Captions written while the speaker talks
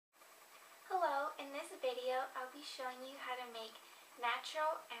I'll be showing you how to make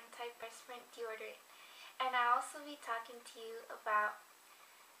natural antiperspirant deodorant, and I'll also be talking to you about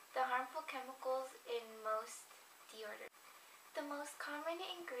the harmful chemicals in most deodorants. The most common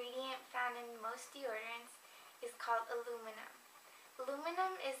ingredient found in most deodorants is called aluminum.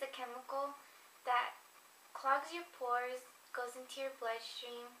 Aluminum is a chemical that clogs your pores, goes into your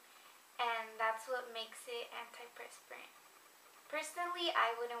bloodstream, and that's what makes it antiperspirant. Personally,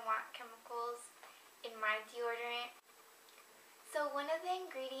 I wouldn't want chemicals in my deodorant. So one of the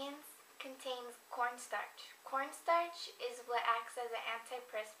ingredients contains cornstarch. Cornstarch is what acts as an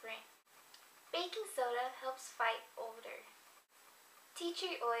antiperspirant. Baking soda helps fight odor. Tea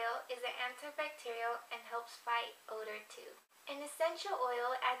tree oil is an antibacterial and helps fight odor too. An essential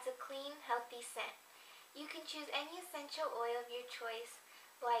oil adds a clean, healthy scent. You can choose any essential oil of your choice,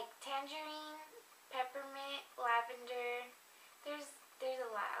 like tangerine, peppermint, lavender. There's a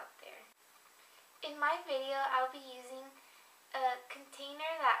lot out there. In my video, I'll be using a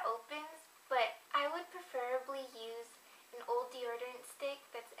container that opens, but I would preferably use an old deodorant stick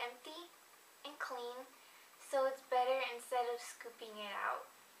that's empty and clean, so it's better instead of scooping it out.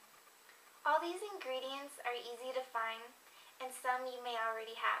 All these ingredients are easy to find, and some you may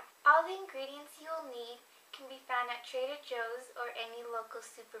already have. All the ingredients you will need can be found at Trader Joe's or any local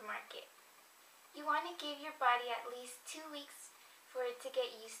supermarket. You want to give your body at least 2 weeks for it to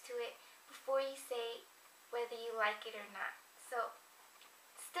get used to it before you say whether you like it or not. So,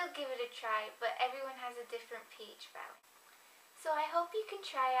 still give it a try, but everyone has a different pH value. So I hope you can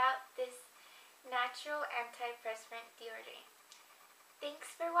try out this natural antiperspirant deodorant.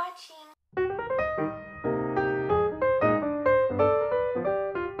 Thanks for watching!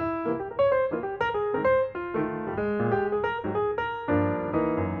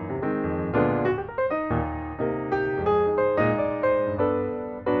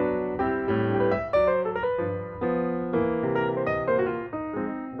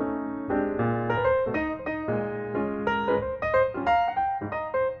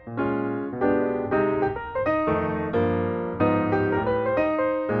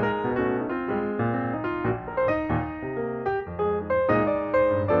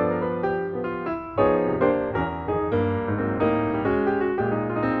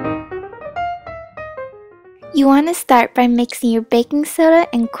 You want to start by mixing your baking soda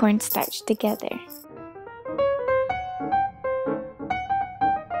and cornstarch together.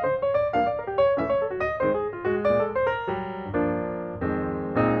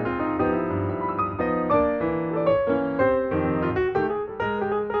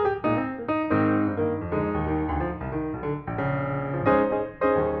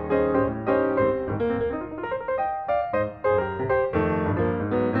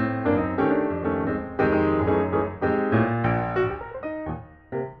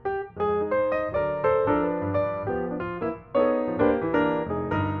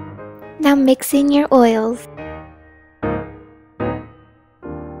 Now mix in your oils.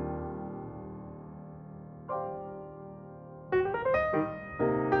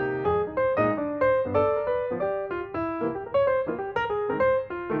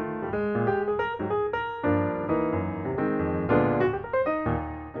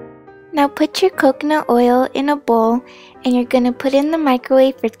 Now put your coconut oil in a bowl and you're going to put it in the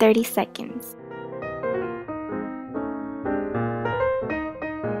microwave for 30 seconds.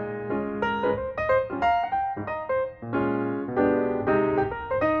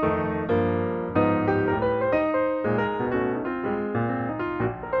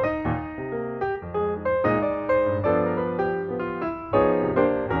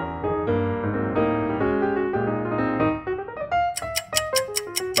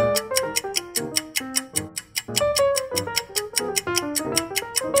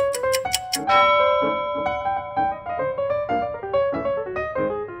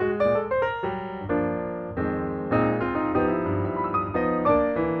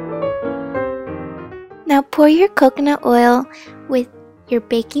 Now pour your coconut oil with your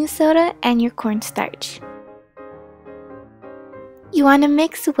baking soda and your cornstarch. You want to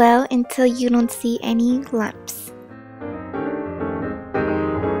mix well until you don't see any lumps.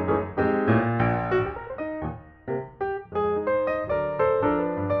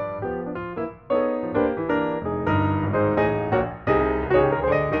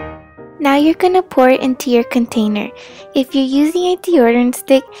 Now you're going to pour it into your container. If you're using a deodorant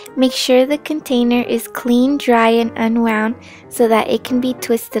stick, make sure the container is clean, dry, and unwound so that it can be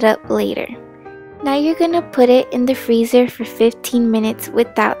twisted up later. Now you're going to put it in the freezer for 15 minutes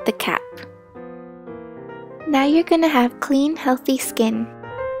without the cap. Now you're going to have clean, healthy skin.